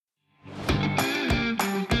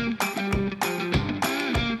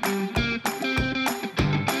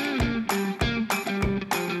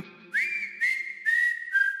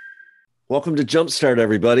Welcome to Jumpstart,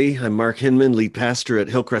 everybody. I'm Mark Hinman, lead pastor at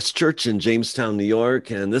Hillcrest Church in Jamestown, New York,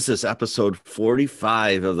 and this is episode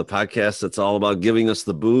 45 of the podcast that's all about giving us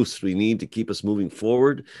the boost we need to keep us moving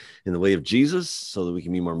forward in the way of Jesus so that we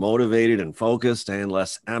can be more motivated and focused and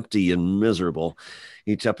less empty and miserable.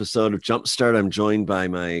 Each episode of Jumpstart, I'm joined by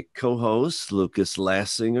my co-host, Lucas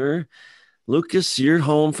Lassinger. Lucas, you're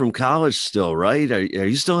home from college still, right? Are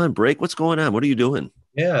you still on break? What's going on? What are you doing?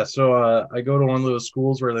 Yeah, so I go to one of those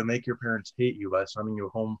schools where they make your parents hate you by sending you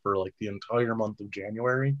home for like the entire month of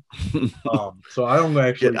January. So I don't Get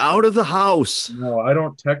actually, out of the house. no, I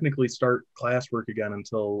don't technically start classwork again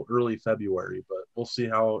until early February, but we'll see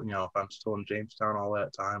how, if I'm still in Jamestown all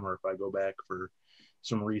that time or if I go back for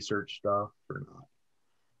some research stuff or not.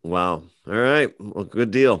 Wow. All right. Well, good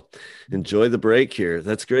deal. Enjoy the break here.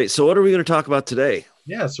 That's great. So, what are we going to talk about today?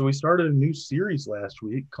 Yeah, so we started a new series last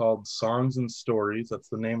week called Songs and Stories. That's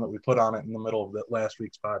the name that we put on it in the middle of that last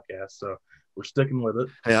week's podcast. So we're sticking with it.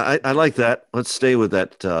 Hey, I like that. Let's stay with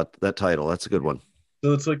that title. That's a good one.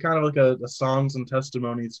 So it's like kind of like a songs and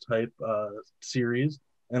testimonies type series.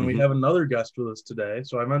 And we Mm-hmm. have another guest with us today.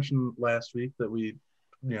 So I mentioned last week that we,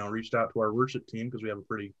 reached out to our worship team because we have a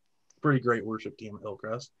pretty great worship team at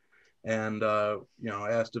Hillcrest. And I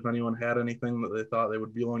asked if anyone had anything that they thought they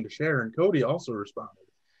would be willing to share. And Cody also responded.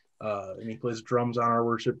 And he plays drums on our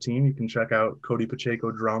worship team. You can check out Cody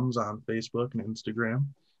Pacheco Drums on Facebook and Instagram.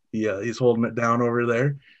 He's holding it down over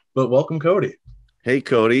there. But welcome, Cody. Hey,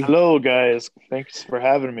 Cody. Hello, guys. Thanks for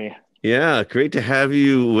having me. Yeah, great to have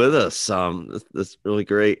you with us. That's really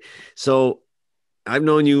great. So, I've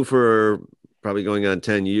known you for probably going on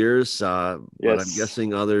 10 years, but I'm Yes.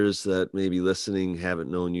 guessing others that may be listening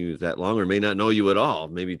haven't known you that long or may not know you at all.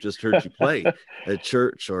 Maybe just heard you play at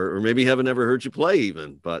church or maybe haven't ever heard you play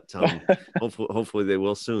even, but hopefully they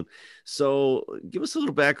will soon. So give us a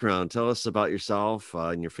little background. Tell us about yourself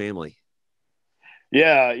and your family.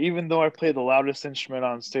 Yeah, even though I play the loudest instrument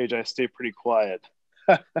on stage, I stay pretty quiet.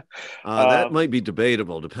 That might be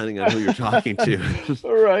debatable depending on who you're talking to.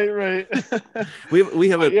 Right. we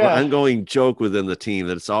have an Yeah. ongoing joke within the team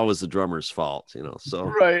that it's always the drummer's fault, so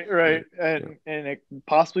Right. And it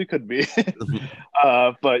possibly could be.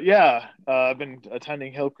 But yeah, I've been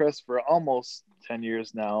attending Hillcrest for almost 10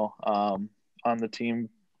 years now, on the team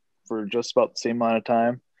for just about the same amount of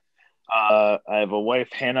time. I have a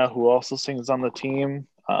wife, Hannah, who also sings on the team.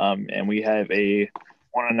 And we have a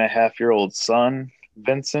 1.5-year-old son,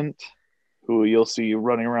 Vincent, who you'll see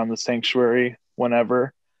running around the sanctuary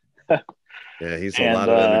whenever. Yeah, he's a lot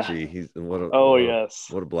of energy. Yes,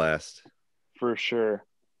 what a blast. For sure.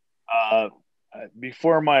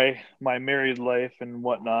 Before my married life and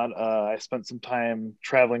whatnot, I spent some time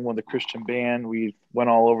traveling with a Christian band. We went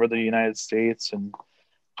all over the United States and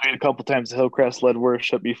played a couple times at Hillcrest, led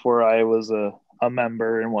worship before I was a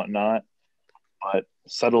member and whatnot. But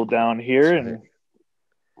settled down here and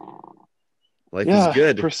life is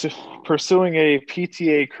good. Pursuing a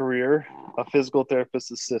PTA career, a physical therapist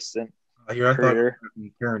assistant. I thought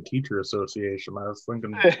Parent Teacher Association. I was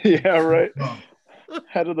thinking, yeah, right.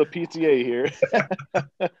 Head of the PTA here.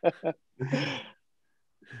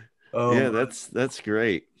 Yeah, that's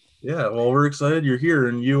great. Yeah, well, we're excited you're here,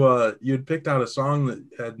 and you had picked out a song that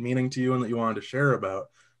had meaning to you and that you wanted to share about.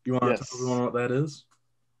 You want to tell everyone what that is?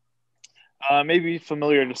 Maybe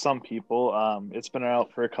familiar to some people. It's been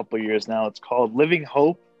out for a couple of years now. It's called Living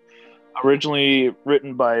Hope, originally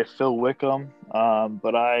written by Phil Wickham,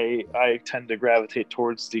 but I tend to gravitate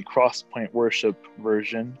towards the Crosspoint Worship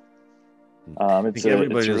version.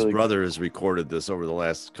 Everybody's brother has recorded this over the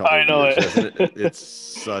last couple of years. Isn't it? It's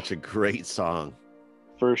such a great song.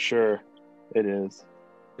 For sure, it is.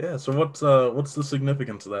 Yeah. So what's the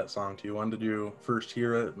significance of that song to you? When did you first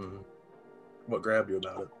hear it, and what grabbed you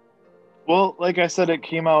about it? Well, like I said, it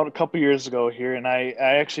came out a couple years ago here, and I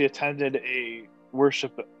actually attended a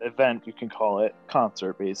worship event, you can call it,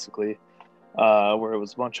 concert basically, where it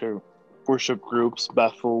was a bunch of worship groups.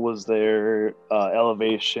 Bethel was there,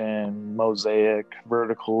 Elevation, Mosaic,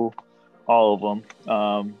 Vertical, all of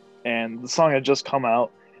them. And the song had just come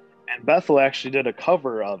out, and Bethel actually did a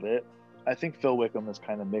cover of it. I think Phil Wickham is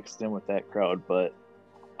kind of mixed in with that crowd, but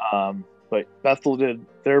Bethel did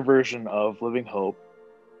their version of Living Hope.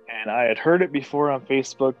 And I had heard it before on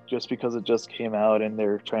Facebook just because it just came out and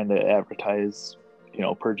they're trying to advertise,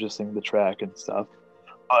 purchasing the track and stuff.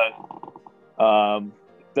 But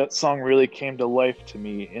that song really came to life to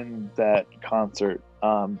me in that concert.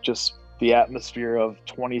 Just the atmosphere of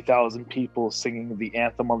 20,000 people singing the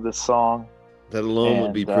anthem of this song. That alone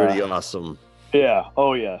would be pretty awesome. Yeah.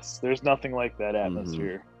 Oh, yes. There's nothing like that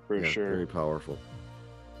atmosphere, for sure. Very powerful.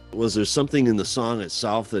 Was there something in the song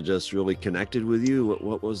itself that just really connected with you?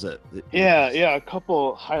 What was it? Yeah, a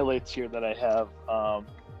couple highlights here that I have. I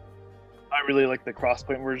really like the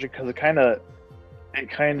Crosspoint version because it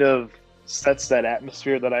kind of sets that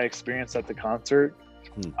atmosphere that I experienced at the concert.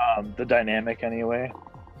 The dynamic anyway.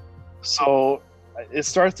 So it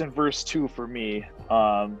starts in verse 2 for me,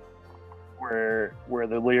 where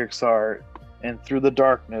the lyrics are, and through the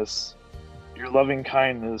darkness, your loving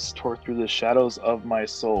kindness tore through the shadows of my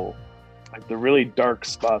soul, like the really dark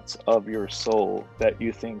spots of your soul that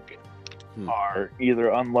you think are either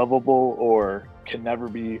unlovable or can never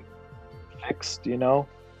be fixed, you know?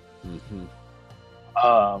 Mm-hmm.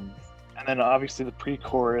 And then obviously the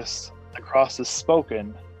pre-chorus, the cross is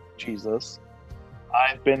spoken, Jesus,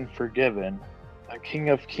 I've been forgiven. The King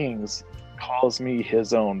of Kings calls me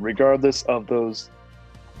his own, regardless of those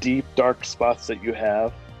deep, dark spots that you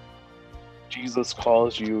have. Jesus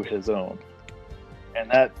calls you his own.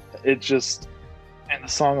 And that, it just, and the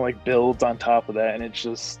song like builds on top of that, and it's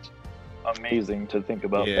just amazing to think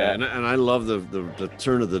about that. And I love the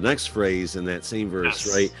turn of the next phrase in that same verse,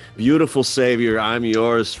 Yes. right? Beautiful Savior, I'm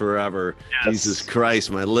yours forever. Yes. Jesus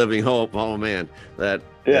Christ, my living hope. Oh man, that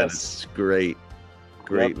is great.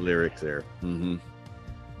 Great lyric there. Mm-hmm.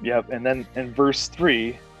 Yep. And then in verse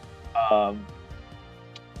 3, and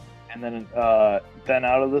then out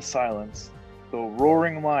of the silence, the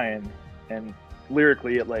roaring lion, and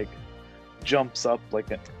lyrically it like jumps up like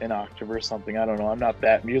an octave or something. I don't know. I'm not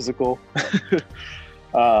that musical.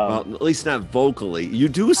 Well, at least not vocally. You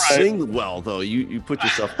do sing well, though. You put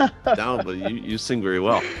yourself down, but you sing very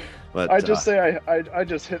well. But I just say I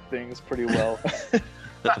just hit things pretty well.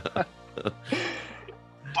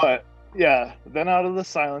 But yeah, then out of the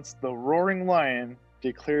silence, the roaring lion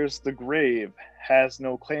declares the grave has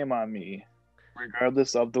no claim on me,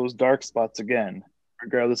 regardless of those dark spots again,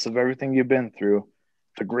 regardless of everything you've been through.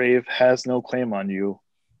 The grave has no claim on you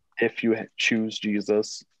if you choose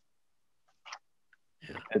Jesus.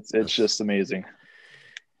 Yeah, it's just amazing.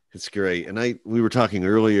 It's great. And we were talking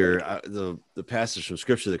earlier, the passage from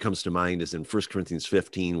scripture that comes to mind is in 1 Corinthians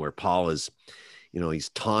 15, where Paul is, he's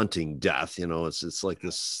taunting death. It's like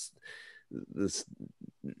this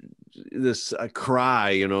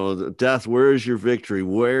cry, death, where is your victory?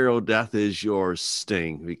 Where, oh death, is your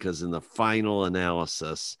sting? Because in the final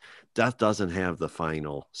analysis, death doesn't have the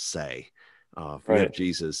final say. We have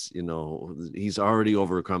Jesus, he's already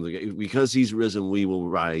overcome because he's risen, we will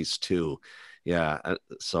rise too. Yeah.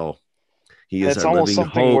 So he is our living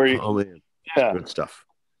hope. Good stuff.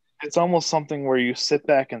 It's almost something where you sit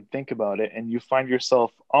back and think about it, and you find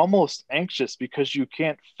yourself almost anxious because you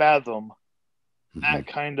can't fathom that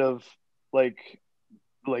kind of like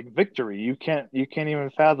victory. You can't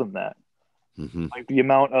even fathom that. Like the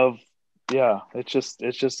amount of, it's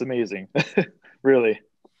just amazing. Really.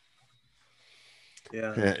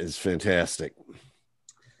 Yeah, that is fantastic.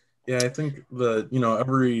 Yeah, I think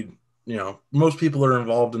most people that are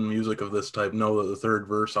involved in music of this type know that the third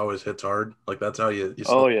verse always hits hard. Like that's how you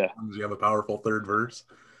you have a powerful third verse.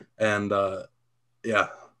 And Phil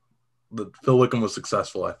Wickham was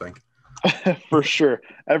successful, I think. For sure.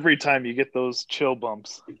 Every time you get those chill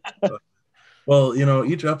bumps. Well,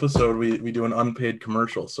 each episode we do an unpaid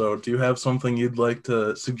commercial. So do you have something you'd like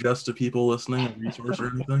to suggest to people listening, a resource or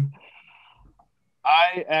anything?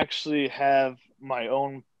 I actually have my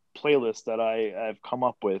own playlist that I've come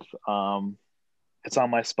up with. It's on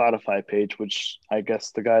my Spotify page, which I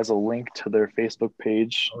guess the guys will link to their Facebook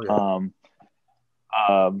page. Oh,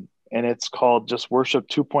 yeah. And it's called just Worship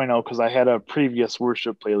 2.0 because I had a previous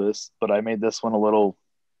worship playlist, but I made this one a little,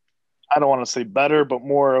 I don't want to say better, but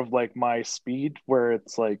more of like my speed, where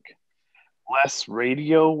it's like less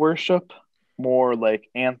radio worship, more like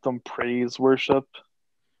anthem praise worship.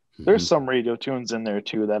 There's some radio tunes in there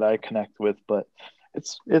too that I connect with, but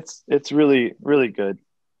it's really, really good.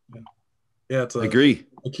 Yeah, I agree.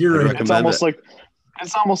 It's almost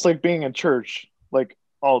like being in church like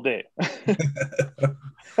all day.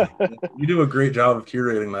 You do a great job of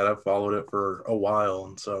curating that. I've followed it for a while,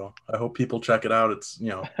 and so I hope people check it out. It's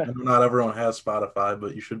not everyone has Spotify,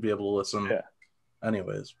 but you should be able to listen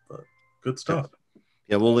anyways. But good stuff.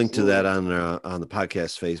 Yeah, we'll link to that on the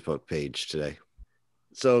podcast Facebook page today.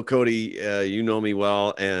 So Cody, you know me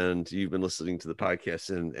well, and you've been listening to the podcast,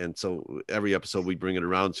 and so every episode we bring it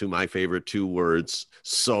around to my favorite 2 words.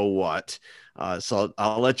 So what? So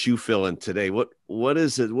I'll let you fill in today. What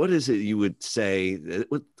is it? What is it you would say?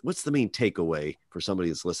 What's the main takeaway for somebody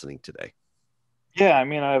that's listening today? Yeah, I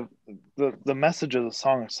mean, the message of the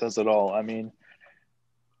song says it all. I mean,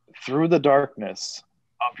 through the darkness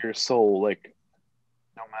of your soul, like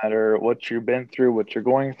no matter what you've been through, what you're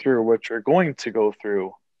going through, or what you're going to go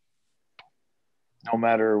through, no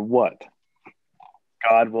matter what.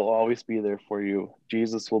 God will always be there for you.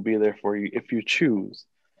 Jesus will be there for you if you choose.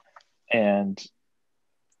 And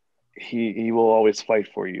he will always fight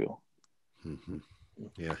for you. Mm-hmm.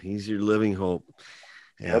 Yeah, he's your living hope.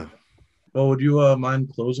 Yeah. Yep. Well, would you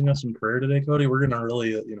mind closing us in prayer today, Cody? We're gonna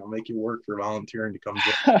really, make you work for volunteering to come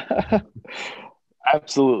join.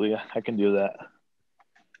 Absolutely, I can do that.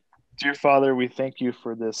 Dear Father, we thank you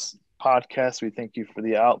for this podcast. We thank you for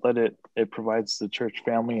the outlet it provides the church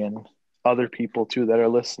family and other people too that are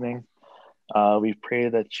listening. We pray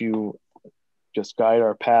that you just guide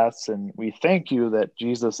our paths, and we thank you that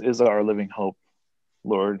Jesus is our living hope,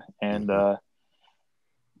 Lord. And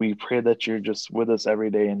we pray that you're just with us every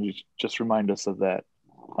day, and you just remind us of that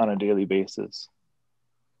on a daily basis.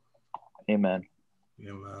 Amen.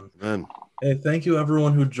 Amen. Hey, thank you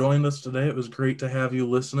everyone who joined us today. It was great to have you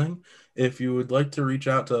listening. If you would like to reach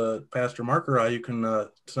out to Pastor Mark or I, you can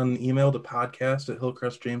send an email to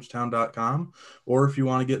podcast@hillcrestjamestown.com. Or if you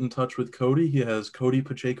want to get in touch with Cody, he has Cody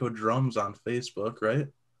Pacheco Drums on Facebook, right?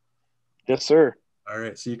 Yes, sir. All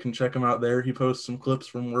right, so you can check him out there. He posts some clips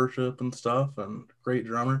from worship and stuff, and great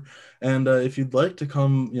drummer. And if you'd like to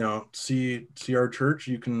come, see our church,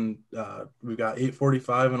 you can. We've got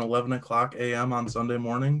 8:45 and 11 o'clock a.m. on Sunday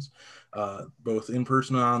mornings, both in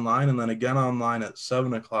person and online, and then again online at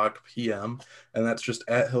 7 o'clock p.m. And that's just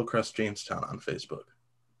at Hillcrest Jamestown on Facebook.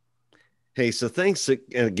 Hey, so thanks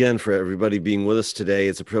again for everybody being with us today.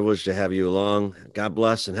 It's a privilege to have you along. God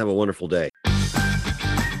bless and have a wonderful day.